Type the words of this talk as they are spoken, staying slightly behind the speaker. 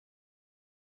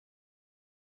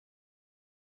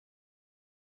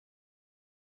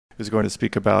who's going to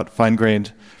speak about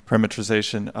fine-grained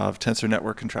parametrization of tensor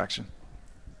network contraction.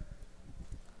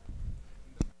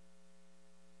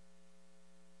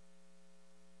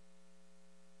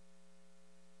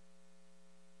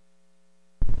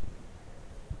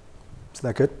 Is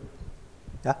that good?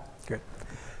 Yeah? Great.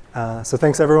 So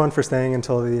thanks everyone for staying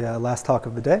until the last talk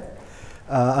of the day.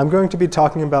 I'm going to be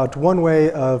talking about one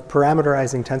way of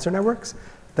parameterizing tensor networks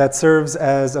that serves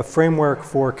as a framework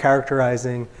for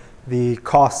characterizing the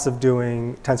costs of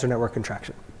doing tensor network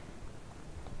contraction.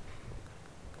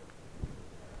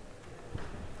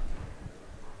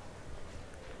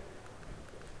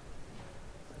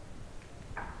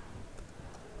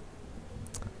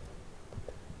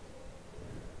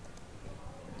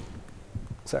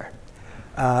 Sorry.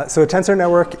 So a tensor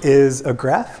network is a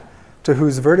graph to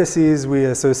whose vertices we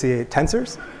associate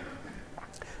tensors.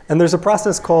 And there's a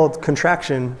process called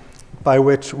contraction by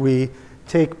which we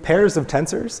take pairs of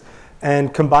tensors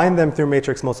and combine them through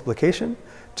matrix multiplication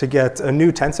to get a new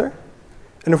tensor.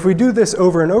 And if we do this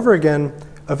over and over again,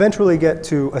 eventually get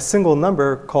to a single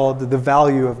number called the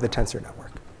value of the tensor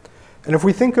network. And if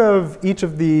we think of each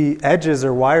of the edges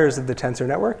or wires of the tensor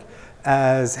network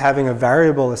as having a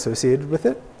variable associated with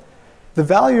it, the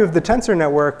value of the tensor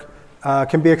network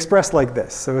can be expressed like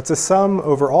this. So it's a sum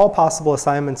over all possible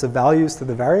assignments of values to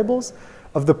the variables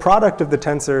of the product of the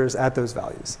tensors at those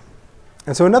values.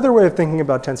 And so another way of thinking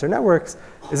about tensor networks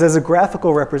is as a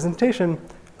graphical representation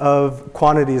of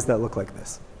quantities that look like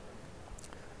this.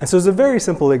 And so as a very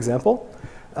simple example,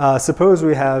 suppose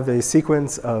we have a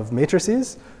sequence of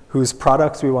matrices whose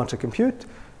products we want to compute,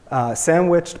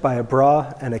 sandwiched by a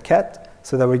bra and a ket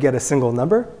so that we get a single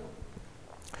number.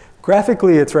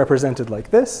 Graphically, it's represented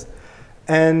like this.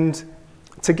 And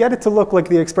to get it to look like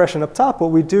the expression up top,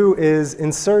 what we do is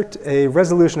insert a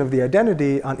resolution of the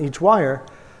identity on each wire.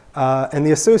 And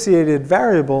the associated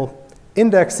variable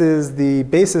indexes the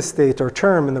basis state or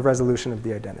term in the resolution of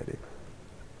the identity.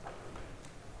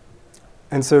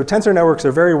 And so tensor networks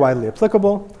are very widely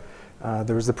applicable.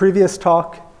 There was the previous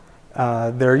talk.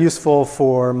 They're useful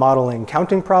for modeling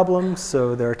counting problems.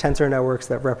 So there are tensor networks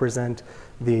that represent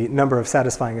the number of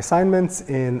satisfying assignments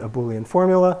in a Boolean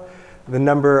formula, the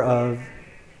number of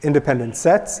independent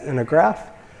sets in a graph,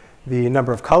 the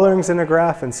number of colorings in a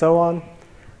graph, and so on.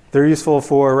 They're useful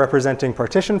for representing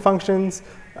partition functions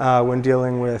when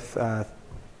dealing with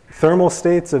thermal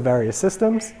states of various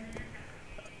systems.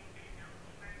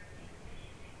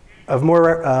 Of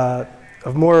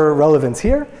more relevance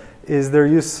here is their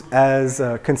use as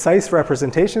concise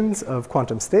representations of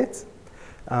quantum states.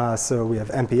 So we have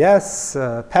MPS,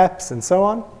 PEPs, and so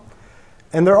on.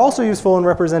 And they're also useful in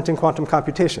representing quantum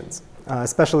computations,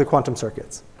 especially quantum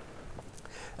circuits.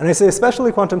 And I say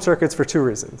especially quantum circuits for two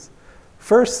reasons.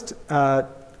 First,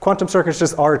 quantum circuits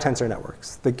just are tensor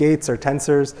networks. The gates are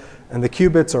tensors, and the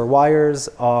qubits or wires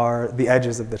are the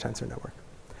edges of the tensor network.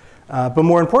 But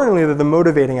more importantly, they're the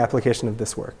motivating application of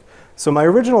this work. So my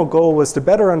original goal was to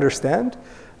better understand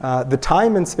the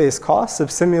time and space costs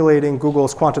of simulating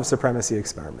Google's quantum supremacy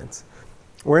experiments.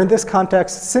 Where in this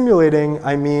context, simulating,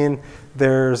 I mean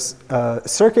there's a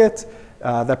circuit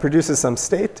that produces some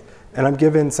state, and I'm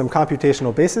given some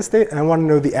computational basis state, and I want to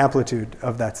know the amplitude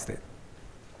of that state.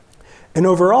 And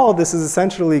overall, this is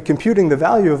essentially computing the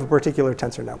value of a particular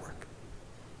tensor network.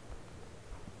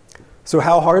 So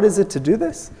how hard is it to do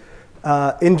this?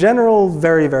 In general,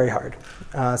 very, very hard.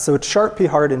 So it's sharp P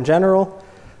hard in general.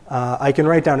 I can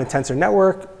write down a tensor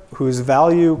network whose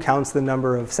value counts the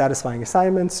number of satisfying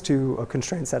assignments to a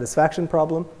constraint satisfaction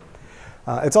problem.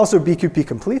 It's also BQP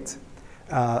complete,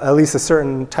 at least a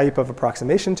certain type of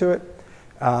approximation to it.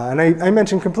 And I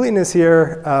mentioned completeness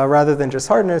here rather than just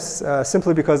hardness,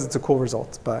 simply because it's a cool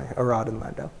result by Arad and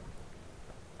Landau.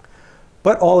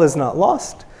 But all is not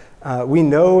lost. We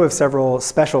know of several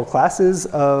special classes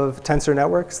of tensor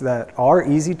networks that are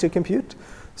easy to compute.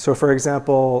 So for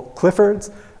example, Clifford's,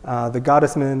 the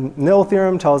Gottesman-Nil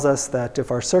theorem tells us that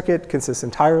if our circuit consists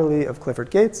entirely of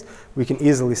Clifford gates, we can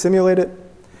easily simulate it.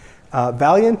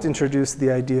 Valiant introduced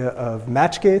the idea of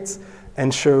match gates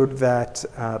and showed that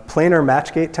planar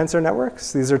match gate tensor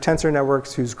networks, these are tensor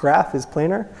networks whose graph is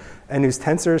planar and whose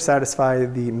tensors satisfy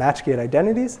the match gate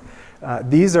identities.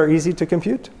 These are easy to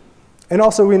compute. And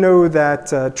also we know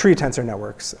that tree tensor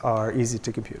networks are easy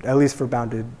to compute, at least for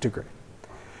bounded degree.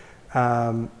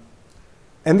 And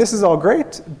this is all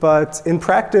great, but in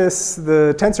practice,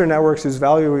 the tensor networks whose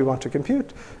value we want to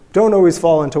compute don't always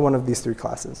fall into one of these three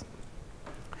classes.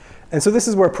 And so this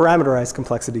is where parameterized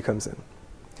complexity comes in.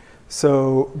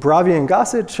 So Bravi and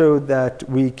Gossett showed that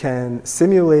we can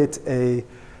simulate a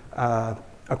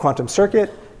quantum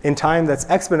circuit in time that's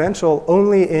exponential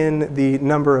only in the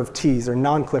number of T's, or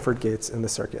non-Clifford gates, in the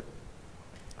circuit.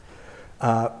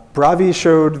 Bravi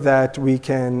showed that we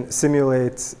can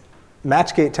simulate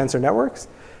match-gate tensor networks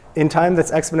in time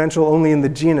that's exponential only in the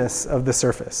genus of the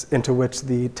surface into which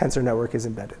the tensor network is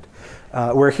embedded,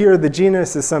 where here the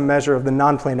genus is some measure of the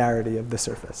non-planarity of the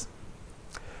surface.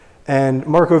 And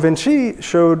Marco Vinci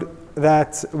showed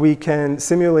that we can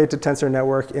simulate a tensor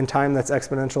network in time that's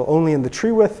exponential only in the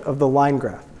tree width of the line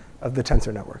graph of the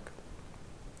tensor network.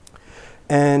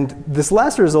 And this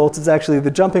last result is actually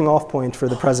the jumping off point for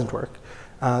the present work.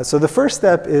 So the first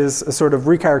step is a sort of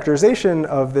recharacterization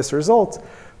of this result,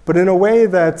 but in a way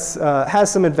that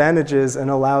has some advantages and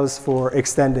allows for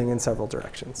extending in several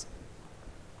directions.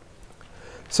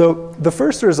 So the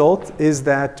first result is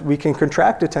that we can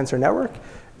contract a tensor network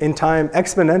in time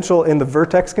exponential in the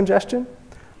vertex congestion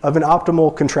of an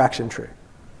optimal contraction tree.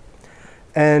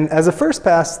 And as a first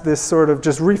pass, this sort of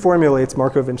just reformulates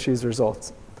Marco Vinci's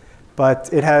results.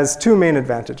 But it has two main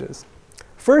advantages.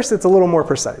 First, it's a little more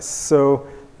precise. So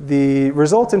the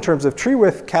result in terms of tree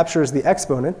width captures the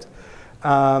exponent.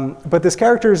 But this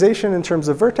characterization in terms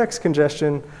of vertex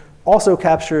congestion also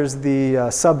captures the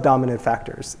subdominant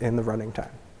factors in the running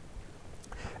time.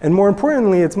 And more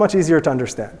importantly, it's much easier to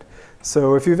understand.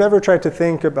 So if you've ever tried to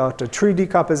think about a tree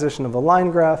decomposition of a line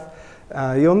graph,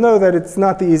 you'll know that it's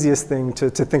not the easiest thing to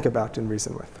think about and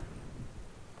reason with.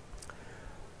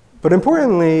 But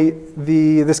importantly,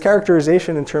 this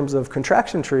characterization in terms of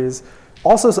contraction trees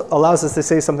also allows us to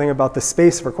say something about the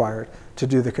space required to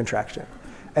do the contraction.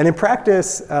 And in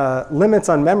practice, limits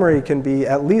on memory can be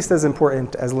at least as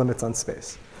important as limits on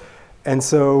space. And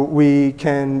so we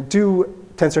can do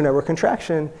tensor network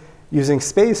contraction using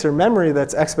space or memory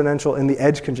that's exponential in the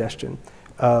edge congestion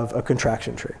of a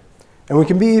contraction tree. And we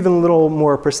can be even a little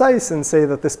more precise and say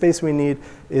that the space we need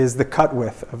is the cut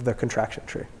width of the contraction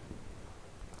tree.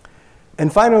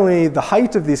 And finally, the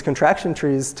height of these contraction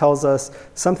trees tells us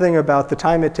something about the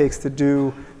time it takes to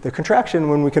do the contraction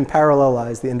when we can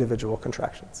parallelize the individual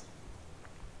contractions.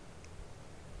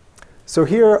 So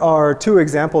here are two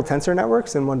example tensor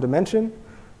networks in one dimension,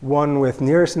 one with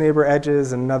nearest neighbor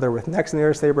edges and another with next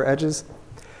nearest neighbor edges.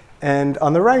 And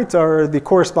on the right are the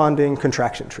corresponding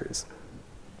contraction trees.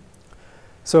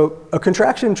 So a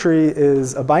contraction tree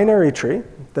is a binary tree,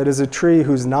 that is a tree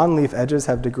whose non-leaf edges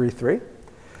have degree 3,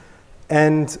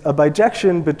 and a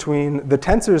bijection between the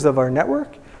tensors of our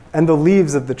network and the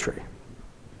leaves of the tree.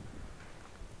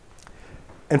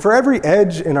 And for every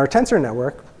edge in our tensor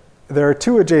network, there are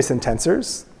two adjacent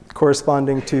tensors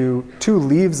corresponding to two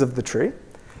leaves of the tree.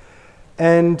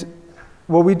 And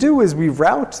what we do is we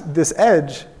route this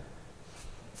edge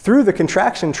through the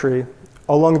contraction tree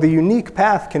along the unique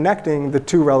path connecting the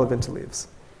two relevant leaves.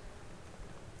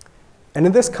 And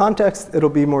in this context, it'll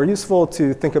be more useful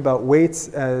to think about weights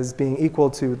as being equal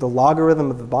to the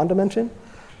logarithm of the bond dimension,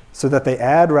 so that they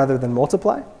add rather than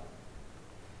multiply.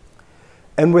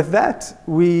 And with that,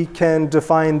 we can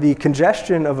define the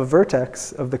congestion of a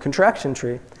vertex of the contraction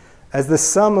tree as the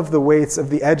sum of the weights of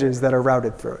the edges that are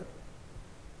routed through it.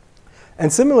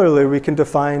 And similarly, we can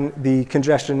define the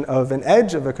congestion of an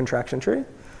edge of a contraction tree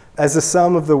as the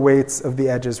sum of the weights of the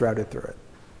edges routed through it.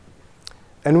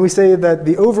 And we say that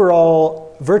the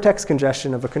overall vertex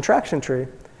congestion of a contraction tree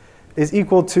is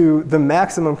equal to the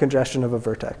maximum congestion of a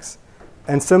vertex.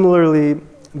 And similarly,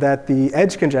 that the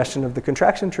edge congestion of the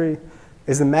contraction tree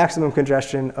is the maximum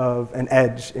congestion of an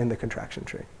edge in the contraction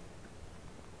tree.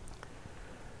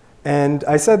 And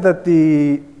I said that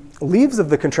the leaves of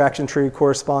the contraction tree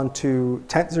correspond to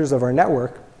tensors of our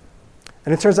network.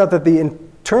 And it turns out that the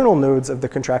internal nodes of the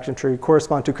contraction tree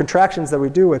correspond to contractions that we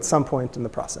do at some point in the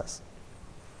process.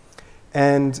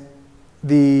 And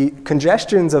the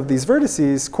congestions of these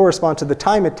vertices correspond to the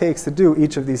time it takes to do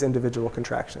each of these individual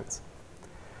contractions.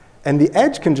 And the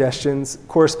edge congestions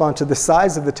correspond to the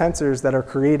size of the tensors that are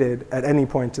created at any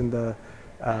point in the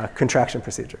contraction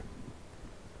procedure.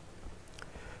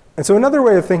 And so another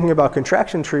way of thinking about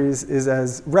contraction trees is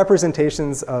as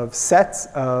representations of sets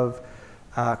of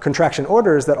contraction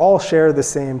orders that all share the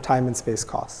same time and space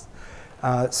costs.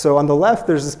 So on the left,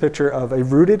 there's this picture of a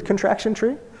rooted contraction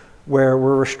tree, where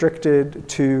we're restricted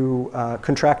to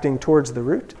contracting towards the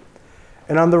root.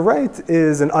 And on the right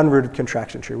is an unrooted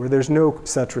contraction tree, where there's no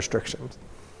such restrictions.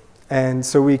 And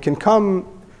so we can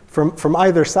come from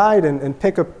either side and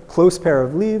pick a close pair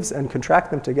of leaves and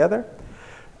contract them together.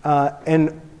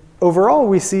 And overall,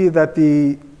 we see that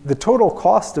the total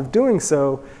cost of doing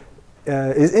so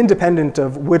is independent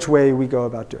of which way we go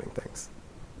about doing things.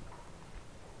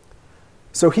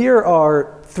 So here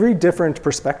are three different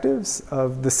perspectives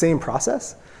of the same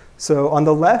process. So on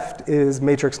the left is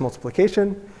matrix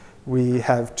multiplication. We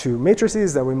have two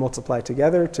matrices that we multiply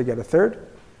together to get a third.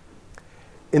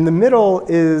 In the middle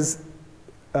is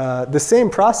the same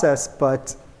process,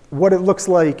 but what it looks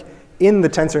like in the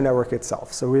tensor network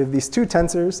itself. So we have these two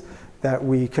tensors that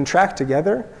we contract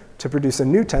together to produce a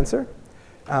new tensor,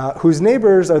 whose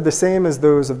neighbors are the same as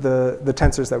those of the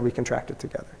tensors that we contracted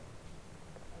together.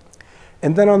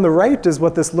 And then on the right is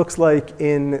what this looks like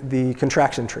in the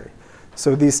contraction tree.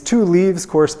 So these two leaves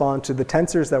correspond to the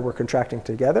tensors that we're contracting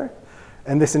together.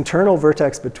 And this internal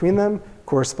vertex between them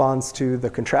corresponds to the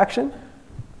contraction.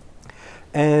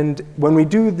 And when we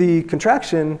do the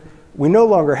contraction, we no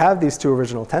longer have these two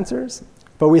original tensors,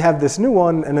 but we have this new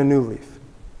one and a new leaf.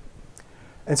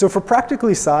 And so for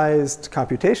practically sized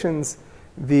computations,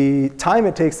 the time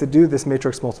it takes to do this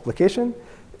matrix multiplication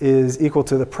is equal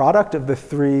to the product of the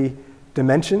three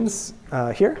dimensions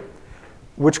here,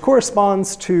 which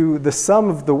corresponds to the sum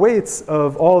of the weights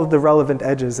of all of the relevant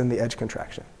edges in the edge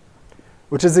contraction,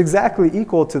 which is exactly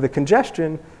equal to the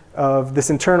congestion of this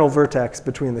internal vertex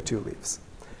between the two leaves.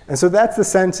 And so that's the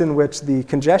sense in which the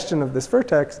congestion of this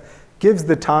vertex gives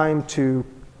the time to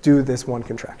do this one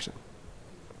contraction.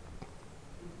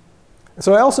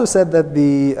 So I also said that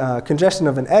the congestion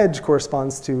of an edge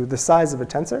corresponds to the size of a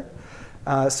tensor,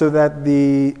 so that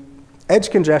the edge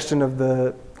congestion of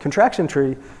the contraction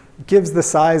tree gives the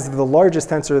size of the largest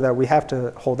tensor that we have to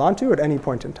hold on to at any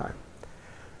point in time.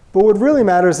 But what really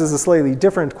matters is a slightly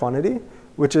different quantity,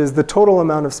 which is the total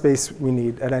amount of space we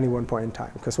need at any one point in time,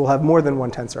 because we'll have more than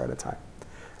one tensor at a time.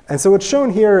 And so what's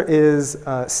shown here is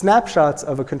snapshots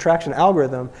of a contraction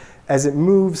algorithm as it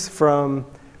moves from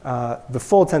the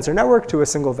full tensor network to a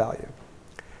single value.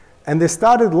 And this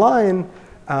dotted line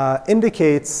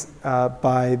indicates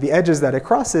by the edges that it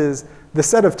crosses the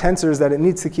set of tensors that it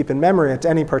needs to keep in memory at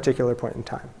any particular point in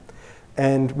time.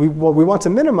 And what we want to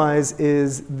minimize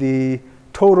is the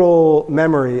total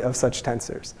memory of such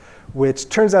tensors, which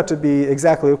turns out to be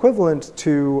exactly equivalent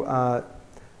to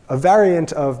a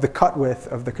variant of the cut width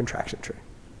of the contraction tree.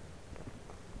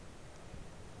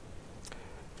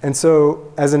 And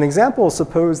so as an example,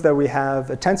 suppose that we have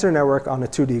a tensor network on a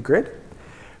 2D grid.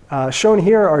 Shown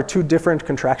here are two different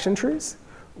contraction trees.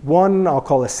 One I'll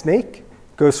call a snake,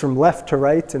 goes from left to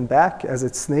right and back as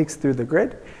it snakes through the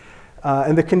grid.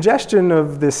 And the congestion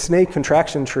of this snake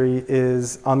contraction tree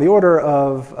is on the order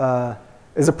of,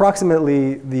 is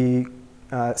approximately the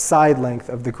side length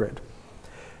of the grid.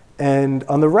 And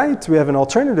on the right, we have an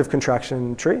alternative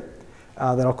contraction tree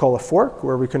that I'll call a fork,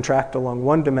 where we contract along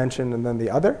one dimension and then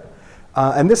the other.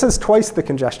 And this has twice the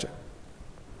congestion,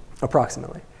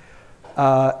 approximately.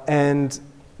 And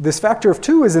this factor of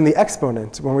 2 is in the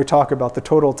exponent when we talk about the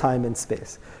total time in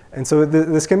space. And so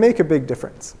this can make a big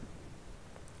difference.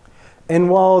 And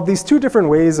while these two different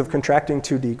ways of contracting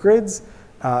 2D grids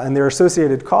and their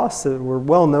associated costs were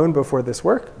well known before this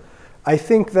work, I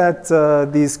think that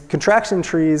these contraction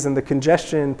trees and the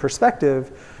congestion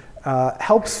perspective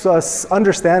helps us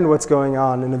understand what's going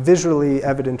on in a visually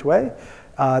evident way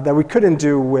that we couldn't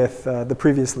do with the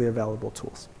previously available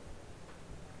tools.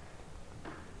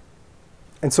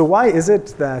 And so why is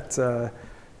it that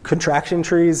contraction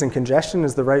trees and congestion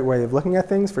is the right way of looking at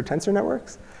things for tensor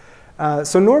networks?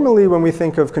 So normally when we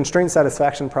think of constraint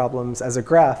satisfaction problems as a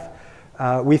graph,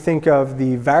 we think of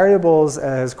the variables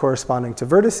as corresponding to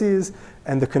vertices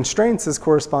and the constraints as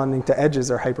corresponding to edges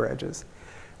or hyperedges.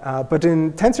 But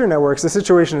in tensor networks, the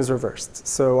situation is reversed.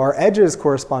 So our edges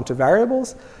correspond to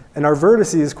variables, and our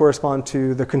vertices correspond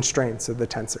to the constraints of the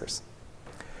tensors.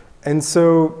 And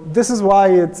so this is why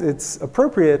it's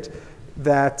appropriate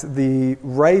that the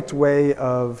right way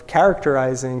of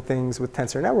characterizing things with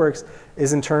tensor networks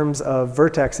is in terms of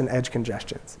vertex and edge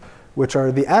congestions, which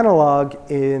are the analog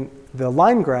in the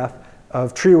line graph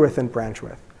of tree width and branch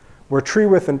width, where tree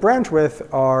width and branch width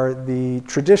are the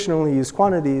traditionally used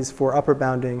quantities for upper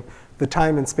bounding the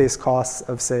time and space costs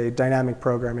of, say, dynamic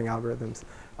programming algorithms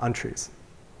on trees.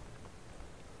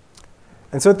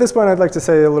 And so at this point, I'd like to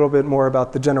say a little bit more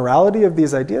about the generality of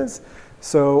these ideas.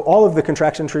 So all of the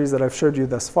contraction trees that I've showed you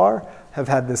thus far have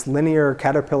had this linear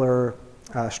caterpillar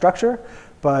structure,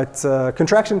 but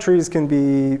contraction trees can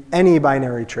be any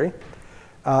binary tree.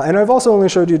 And I've also only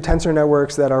showed you tensor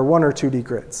networks that are 1 or 2D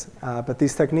grids. But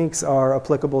these techniques are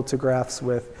applicable to graphs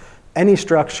with any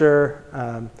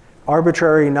structure,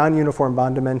 arbitrary non-uniform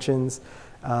bond dimensions,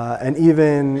 and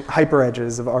even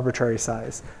hyperedges of arbitrary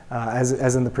size,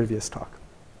 as in the previous talk.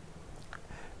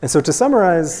 And so to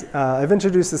summarize, I've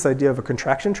introduced this idea of a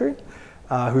contraction tree,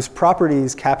 whose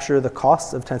properties capture the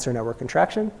costs of tensor network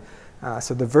contraction.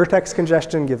 So the vertex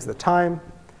congestion gives the time.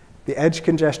 The edge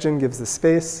congestion gives the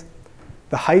space.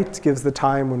 The height gives the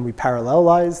time when we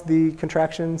parallelize the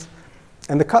contractions.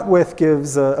 And the cut width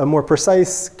gives a more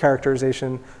precise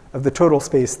characterization of the total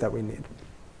space that we need.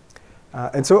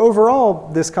 And so overall,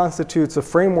 this constitutes a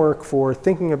framework for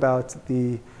thinking about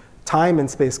the time and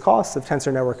space costs of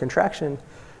tensor network contraction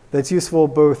that's useful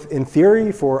both in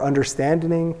theory for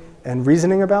understanding and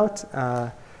reasoning about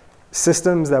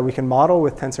systems that we can model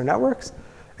with tensor networks,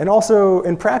 and also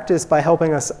in practice by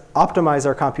helping us optimize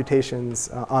our computations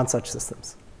on such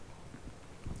systems.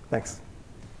 Thanks.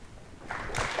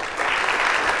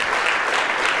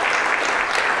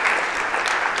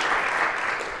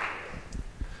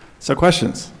 So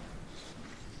questions?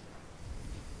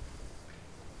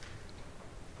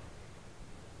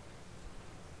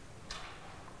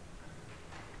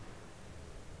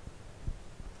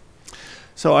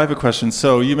 So I have a question.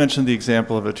 So you mentioned the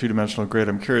example of a two-dimensional grid.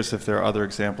 I'm curious if there are other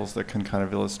examples that can kind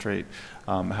of illustrate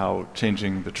how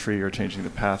changing the tree or changing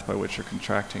the path by which you're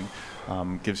contracting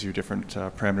gives you different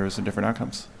parameters and different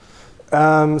outcomes.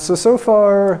 So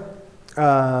far,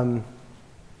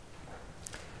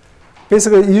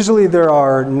 basically, usually there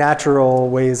are natural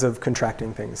ways of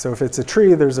contracting things. So if it's a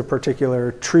tree, there's a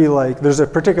particular there's a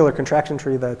particular contraction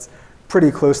tree that's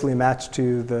pretty closely matched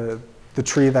to the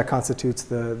tree that constitutes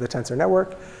the tensor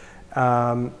network.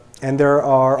 And there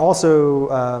are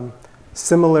also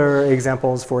similar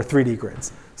examples for 3D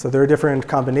grids. So there are different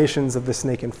combinations of the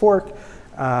snake and fork.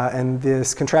 And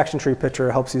this contraction tree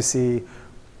picture helps you see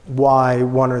why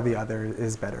one or the other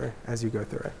is better as you go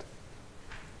through it.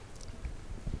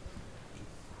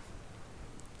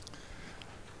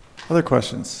 Other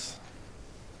questions?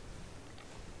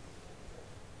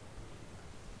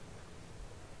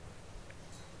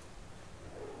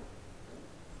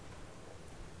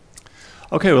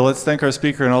 Okay, well, let's thank our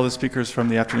speaker and all the speakers from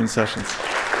the afternoon sessions.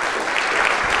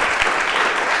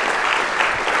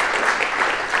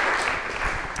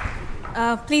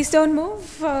 Please don't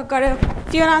move. Got a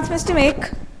few announcements to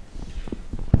make.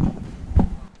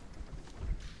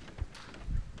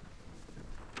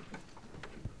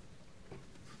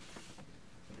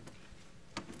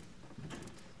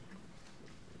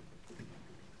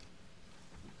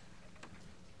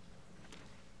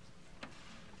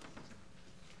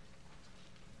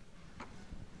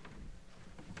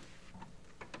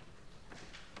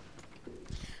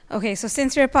 Okay, so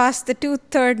since we're past the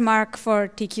 2/3 mark for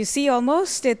TQC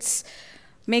almost, it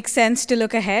makes sense to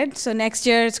look ahead. So next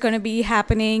year it's going to be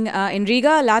happening in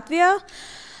Riga, Latvia,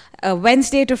 a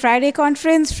Wednesday to Friday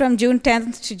conference from June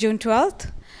 10th to June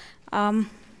 12th.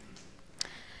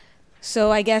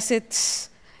 So I guess it's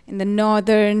in the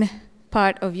northern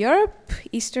part of Europe,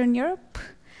 Eastern Europe.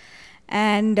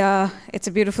 And it's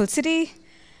a beautiful city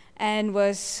and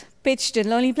was pitched in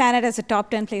Lonely Planet as the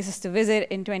top 10 places to visit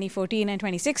in 2014 and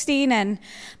 2016, and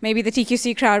maybe the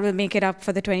TQC crowd will make it up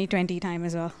for the 2020 time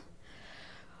as well.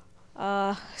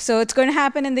 So it's going to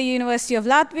happen in the University of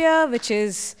Latvia, which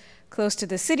is close to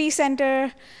the city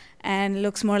center and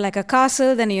looks more like a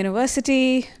castle than a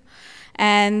university.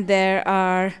 And there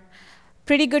are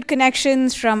pretty good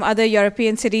connections from other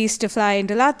European cities to fly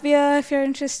into Latvia if you're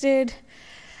interested.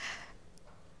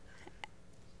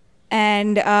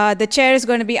 And the chair is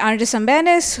going to be Andris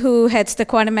Ambenis, who heads the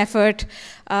quantum effort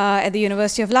at the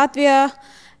University of Latvia.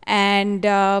 And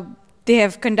they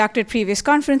have conducted previous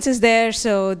conferences there,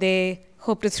 so they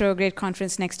hope to throw a great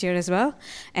conference next year as well,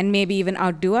 and maybe even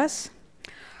outdo us.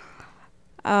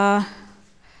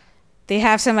 They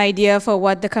have some idea for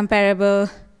what the comparable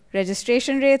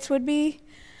registration rates would be,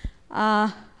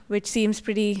 which seems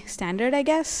pretty standard, I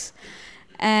guess.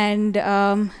 And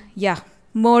yeah.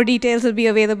 More details will be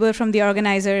available from the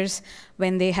organizers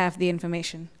when they have the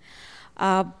information.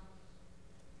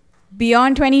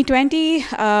 Beyond 2020,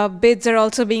 bids are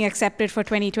also being accepted for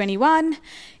 2021.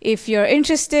 If you're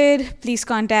interested, please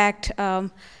contact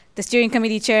the steering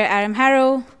committee chair, Aram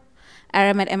Harrow,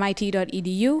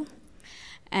 aram@mit.edu.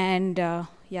 And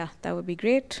yeah, that would be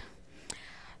great.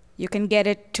 You can get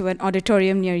it to an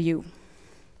auditorium near you.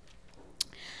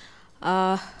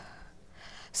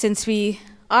 Since we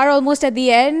are almost at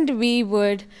the end, we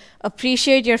would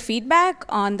appreciate your feedback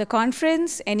on the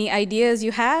conference, any ideas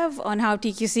you have on how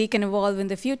TQC can evolve in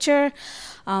the future,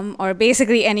 or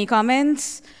basically any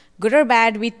comments, good or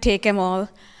bad, we take them all.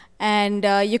 And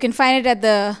you can find it at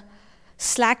the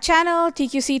Slack channel,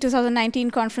 TQC 2019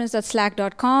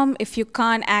 conference.slack.com. If you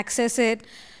can't access it,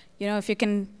 if you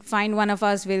can find one of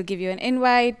us, we'll give you an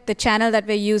invite. The channel that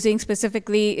we're using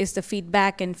specifically is the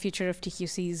Feedback and Future of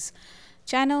TQC's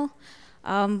channel.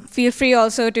 Feel free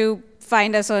also to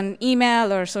find us on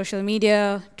email or social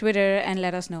media, Twitter, and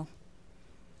let us know.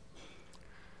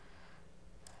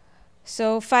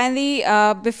 So finally,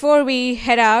 before we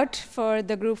head out for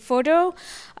the group photo,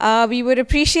 we would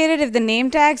appreciate it if the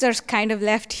name tags are kind of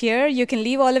left here. You can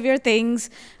leave all of your things.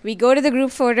 We go to the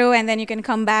group photo, and then you can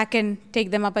come back and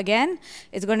take them up again.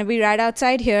 It's going to be right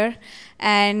outside here.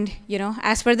 And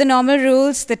as per the normal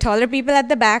rules, the taller people at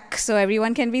the back, so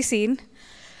everyone can be seen.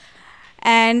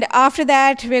 And after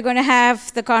that, we're going to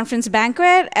have the conference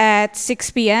banquet at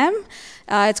 6 p.m.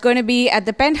 It's going to be at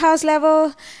the penthouse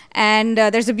level, and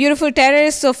there's a beautiful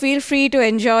terrace, so feel free to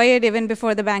enjoy it even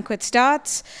before the banquet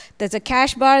starts. There's a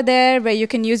cash bar there where you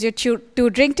can use your two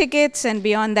drink tickets, and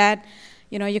beyond that,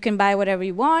 you can buy whatever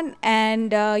you want.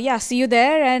 And yeah, see you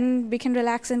there, and we can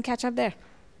relax and catch up there.